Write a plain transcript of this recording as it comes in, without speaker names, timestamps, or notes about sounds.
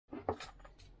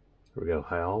Here we go.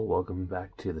 Hi all, welcome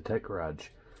back to the Tech Garage,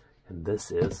 and this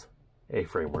is a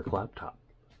framework laptop.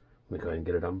 Let me go ahead and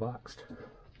get it unboxed.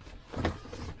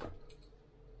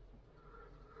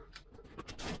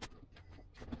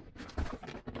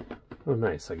 Oh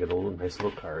nice, I get a nice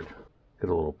little card. Get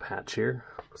a little patch here,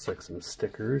 looks like some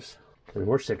stickers, and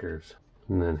more stickers.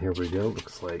 And then here we go,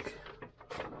 looks like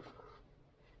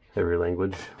every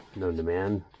language known to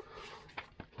man,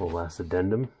 a little last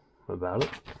addendum about it.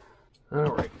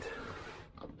 Alright.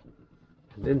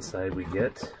 And inside we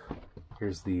get,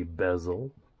 here's the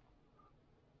bezel,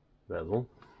 the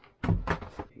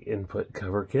input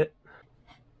cover kit,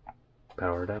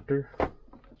 power adapter,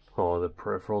 all of the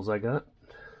peripherals I got,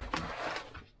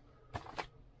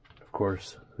 of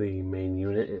course the main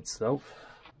unit itself,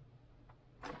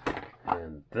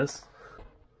 and this,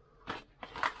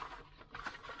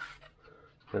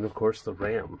 and of course the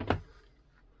RAM.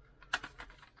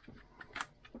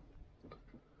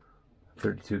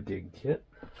 32 gig kit.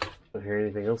 I don't hear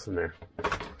anything else in there.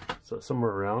 So somewhere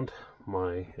around,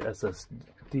 my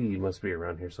SSD must be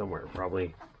around here somewhere,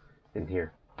 probably in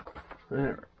here.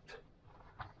 Alright.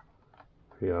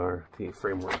 We are the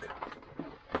framework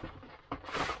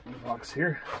box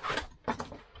here.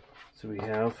 So we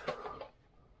have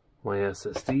my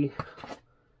SSD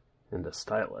and a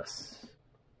stylus.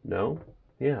 No?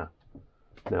 Yeah.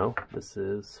 No, this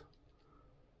is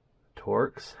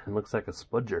Torx and looks like a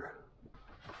spudger.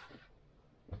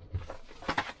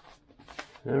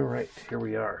 Alright, here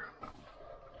we are.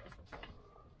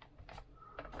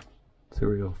 So here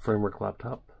we go, framework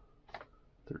laptop,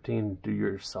 13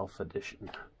 do-yourself edition.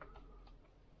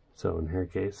 So in her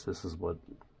case, this is what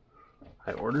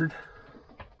I ordered.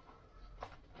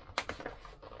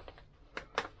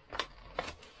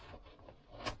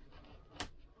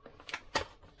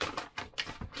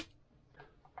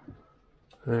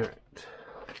 Alright.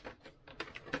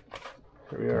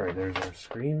 Here we are, there's our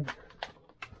screen.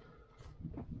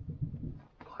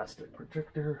 Plastic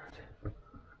protector.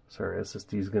 So our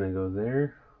SSD is going to go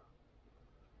there,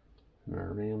 and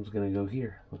our RAM's going to go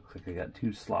here. Looks like I got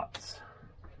 2 slots.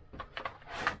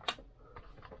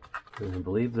 And I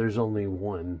believe there's only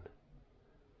one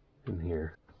in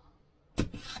here.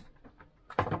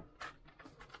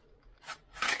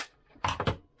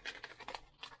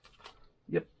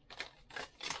 Yep.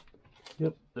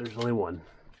 Yep, there's only one.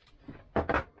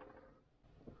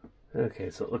 Okay,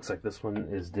 so it looks like this one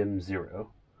is DIMM 0.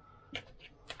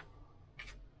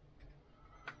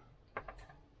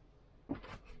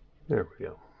 There we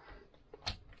go.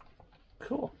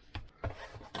 Cool.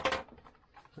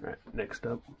 Alright, next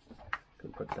up,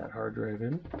 gonna put that hard drive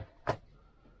in.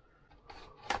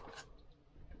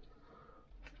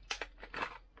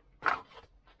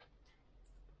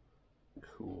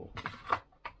 Cool.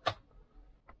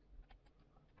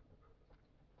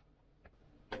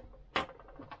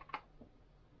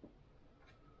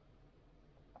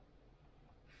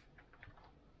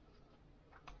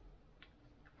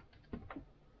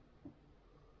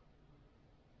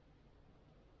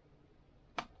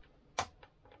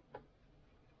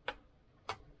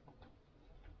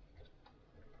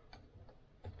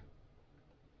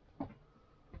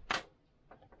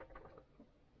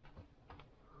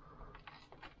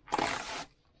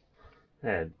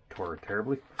 That tore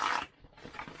terribly.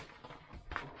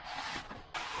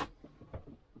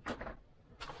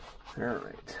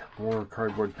 Alright, more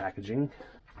cardboard packaging.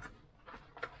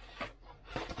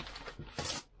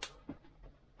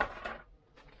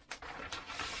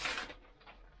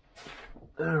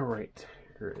 Alright,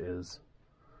 here it is.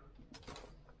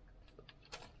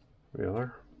 Here we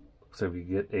are. Looks like we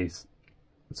get a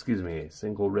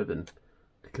single ribbon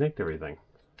to connect everything.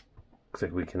 Looks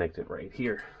like we connect it right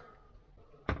here.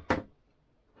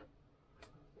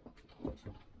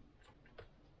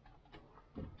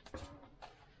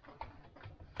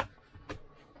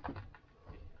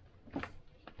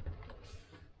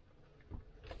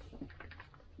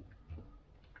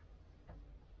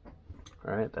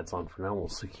 Alright, that's on for now. We'll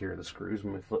secure the screws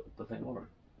when we flip the thing over.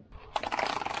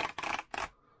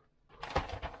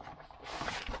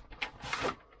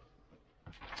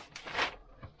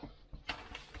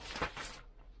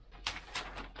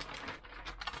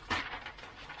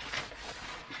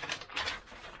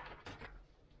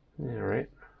 Alright.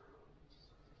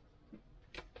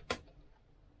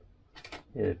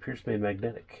 It appears to be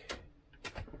magnetic.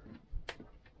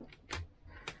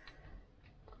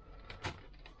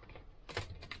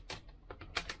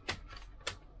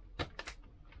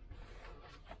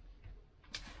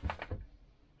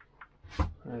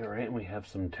 Alright, and we have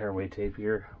some tearaway tape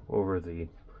here over the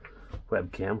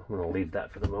webcam. I'm going to leave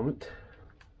that for the moment.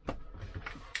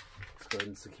 Let's go ahead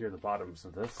and secure the bottoms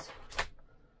of this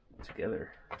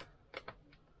together.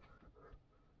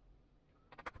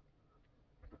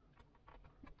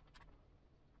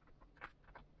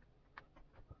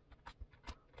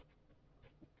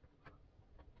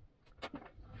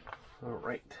 All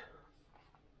right.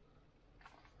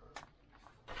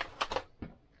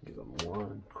 Give them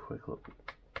one quick little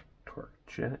torque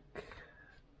check.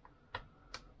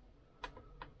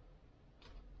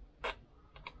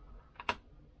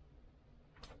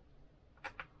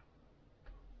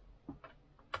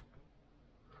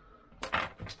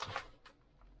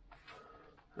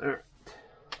 All right.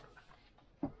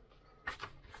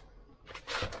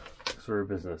 Sort of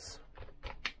business.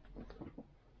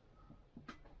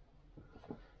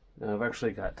 Now I've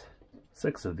actually got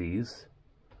 6 of these,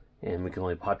 and we can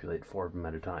only populate 4 of them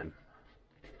at a time.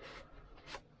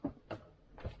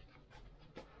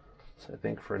 So I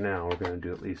think for now we're going to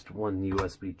do at least one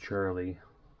USB Charlie.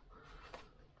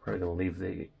 Probably going to leave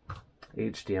the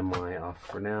HDMI off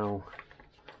for now.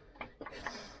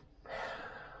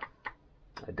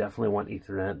 I definitely want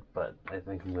Ethernet, but I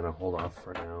think I'm going to hold off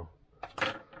for now.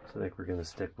 So I think we're going to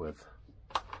stick with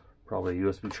probably a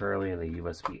USB Charlie and a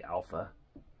USB Alpha,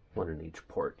 one in each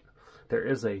port. There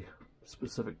is a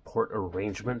specific port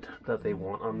arrangement that they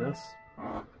want on this.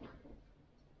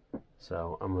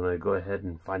 So I'm going to go ahead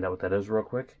and find out what that is real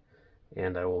quick,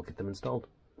 and I will get them installed.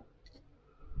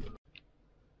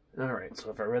 Alright,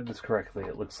 so if I read this correctly,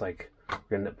 it looks like we're going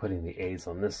to end up putting the A's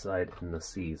on this side and the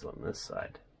C's on this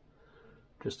side.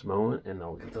 Just a moment, and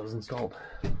I'll get those installed.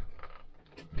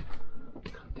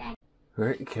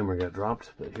 Alright, the camera got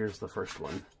dropped, but here's the first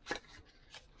one.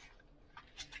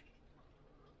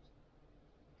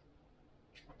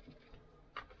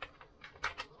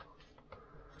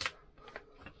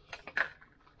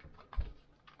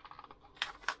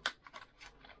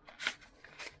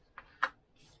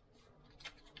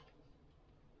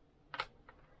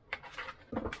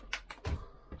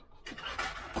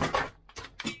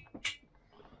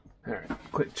 Alright,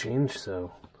 quick change,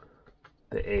 so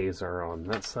the A's are on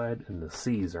that side and the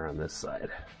C's are on this side.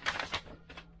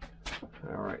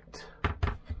 Alright.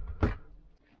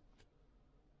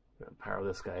 Power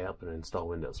this guy up and install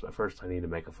Windows, but first I need to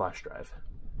make a flash drive.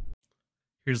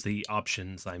 Here's the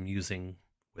options I'm using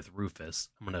with Rufus.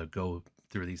 I'm going to go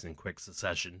through these in quick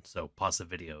succession, so pause the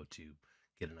video to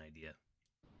get an idea.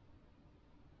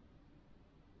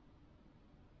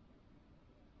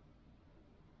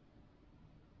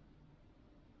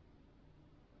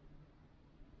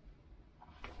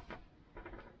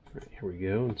 Right, here we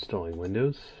go, installing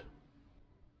Windows.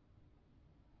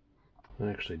 I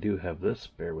actually do have this,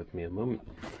 bear with me a moment.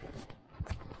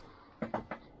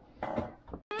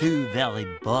 2 very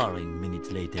boring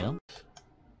minutes later.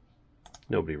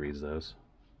 Nobody reads those.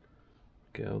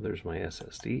 Go, there's my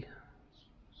SSD.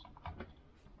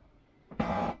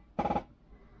 Alright,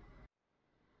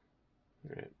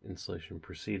 installation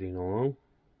proceeding along.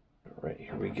 Alright,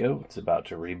 here we go, it's about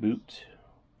to reboot.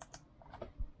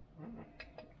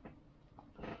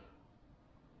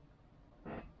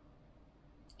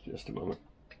 Just a moment.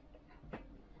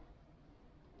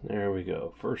 There we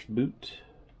go. First boot.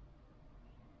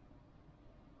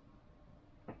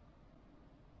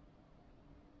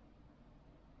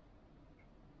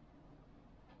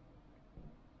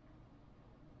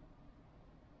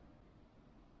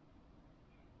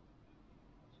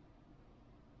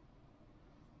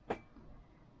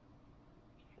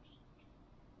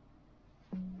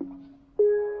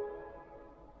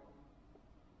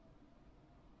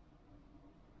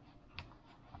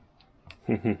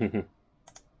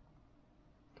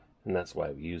 And that's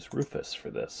why we use Rufus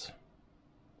for this.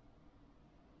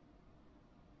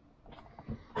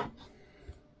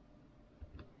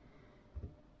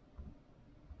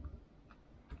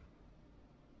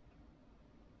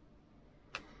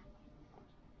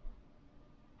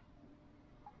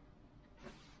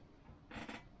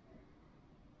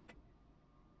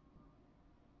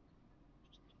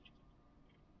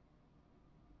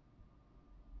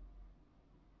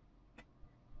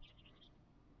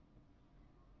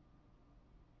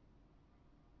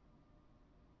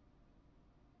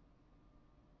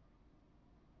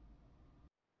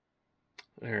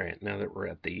 Alright, now that we're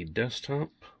at the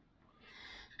desktop,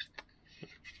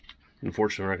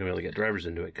 unfortunately we're not going to be able to get drivers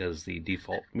into it because the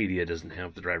default media doesn't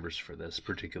have the drivers for this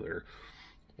particular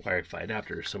Wi-Fi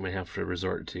adapter, so I'm going to have to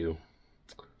resort to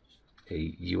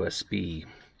a USB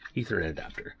Ethernet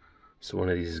adapter. So one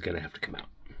of these is going to have to come out.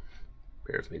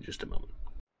 Bear with me just a moment.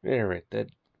 Alright, that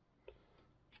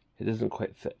it doesn't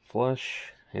quite fit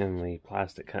flush, and the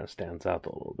plastic kind of stands out a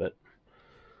little bit.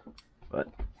 But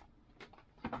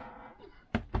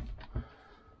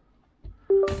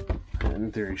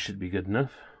In theory, should be good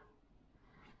enough.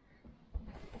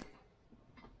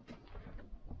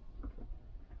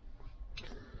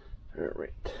 All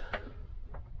right.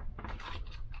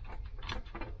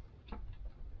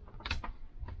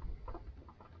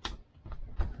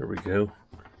 There we go.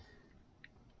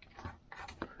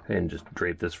 And just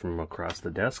drape this from across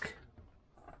the desk.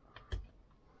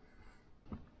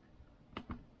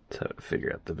 That's how to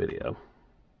figure out the video.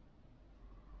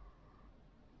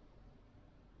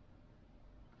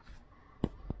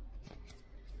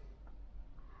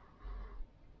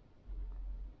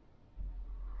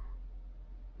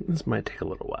 This might take a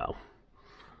little while.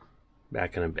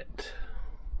 Back in a bit.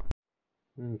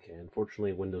 Okay,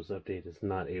 unfortunately Windows Update is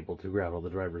not able to grab all the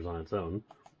drivers on its own,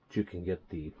 but you can get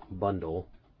the bundle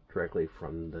directly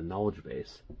from the knowledge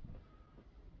base.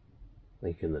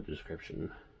 Link in the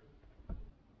description.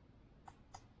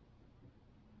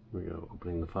 Here we go,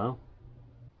 opening the file.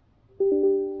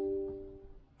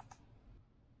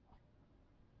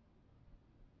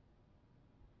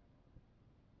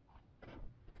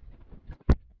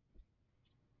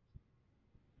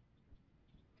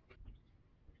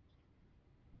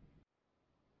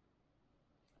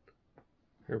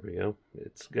 There we go.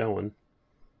 It's going.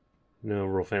 No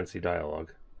real fancy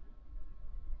dialogue.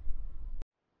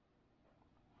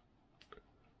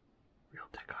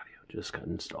 Realtek Audio just got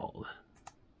installed.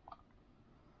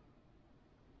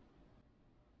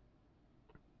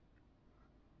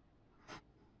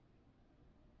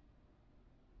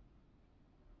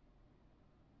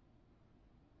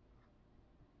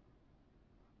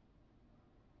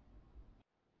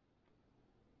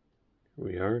 Here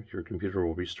we are. Your computer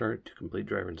will restart to complete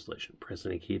driver installation. Press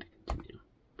any key to continue.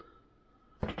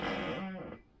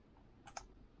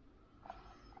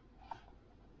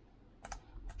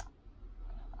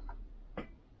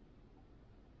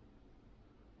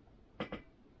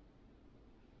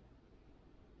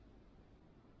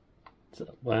 It's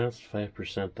that last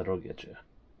 5% that'll get you.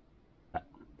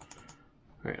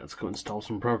 Alright, let's go install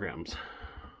some programs.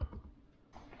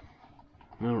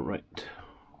 Alright.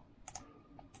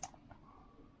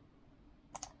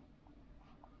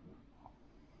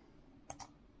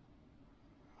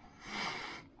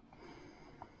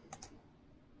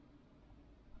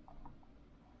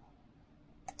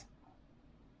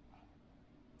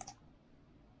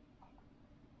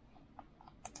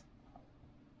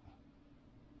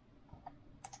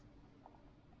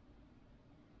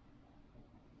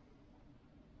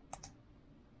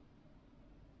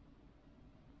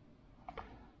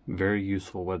 Very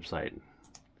useful website.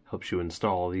 Helps you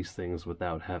install these things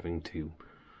without having to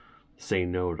say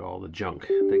no to all the junk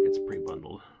that gets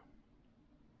pre-bundled.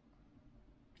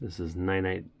 This is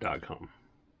ninite.com.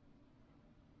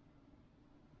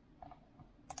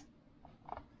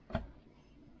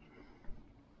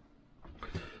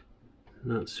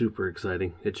 Not super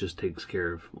exciting. It just takes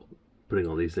care of putting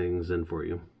all these things in for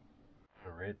you.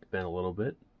 Alright, it's been a little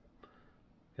bit.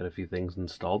 Got a few things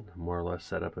installed, more or less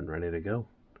set up and ready to go.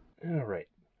 Alright,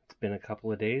 it's been a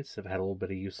couple of days. I've had a little bit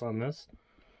of use on this,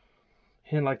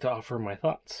 and I'd like to offer my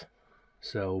thoughts.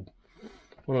 So,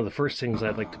 one of the first things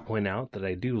I'd like to point out that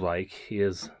I do like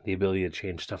is the ability to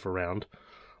change stuff around.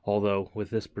 Although,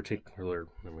 with this particular,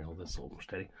 let me hold this a little more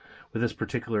steady. With this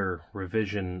particular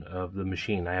revision of the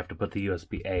machine, I have to put the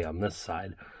USB-A on this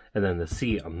side, and then the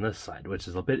C on this side, which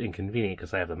is a bit inconvenient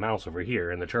because I have the mouse over here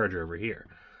and the charger over here.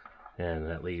 And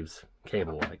that leaves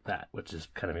cable like that, which is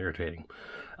kind of irritating.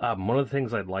 One of the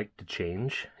things I'd like to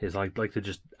change is I'd like to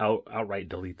just outright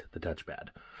delete the touchpad.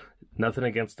 Nothing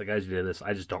against the guys who did this,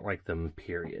 I just don't like them,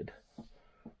 period.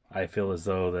 I feel as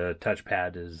though the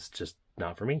touchpad is just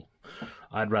not for me.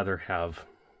 I'd rather have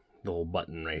the little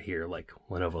button right here like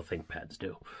Lenovo ThinkPads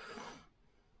do.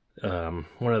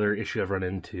 One other issue I've run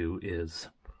into is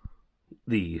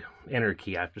the enter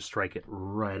key. I have to strike it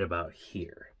right about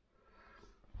here.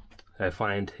 I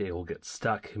find it will get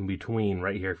stuck in between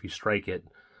right here. If you strike it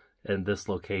in this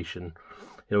location,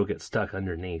 it will get stuck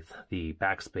underneath the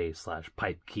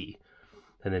backspace/pipe key.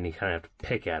 And then you kind of have to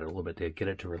pick at it a little bit to get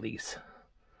it to release.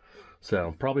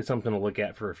 So probably something to look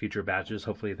at for future batches.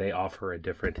 Hopefully they offer a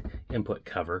different input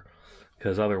cover,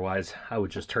 because otherwise I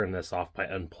would just turn this off by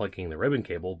unplugging the ribbon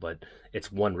cable, but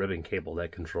it's one ribbon cable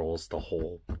that controls the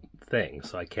whole thing,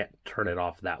 so I can't turn it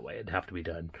off that way. It'd have to be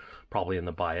done probably in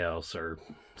the BIOS or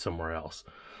somewhere else,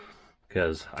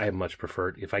 because I much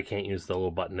prefer, if I can't use the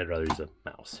little button, I'd rather use a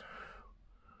mouse.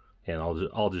 And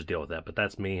I'll just deal with that. But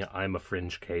that's me. I'm a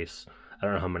fringe case. I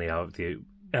don't know how many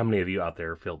of you out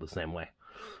there feel the same way.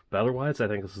 But otherwise, I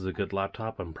think this is a good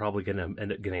laptop. I'm probably going to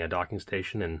end up getting a docking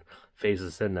station and phase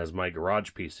this in as my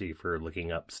garage PC for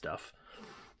looking up stuff.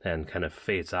 and kind of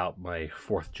fades out my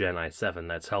 4th gen i7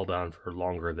 that's held on for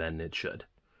longer than it should.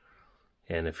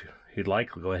 And if you'd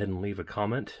like, go ahead and leave a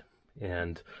comment,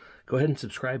 and go ahead and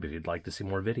subscribe if you'd like to see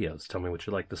more videos. Tell me what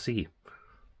you'd like to see.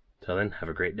 Till then, have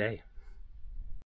a great day.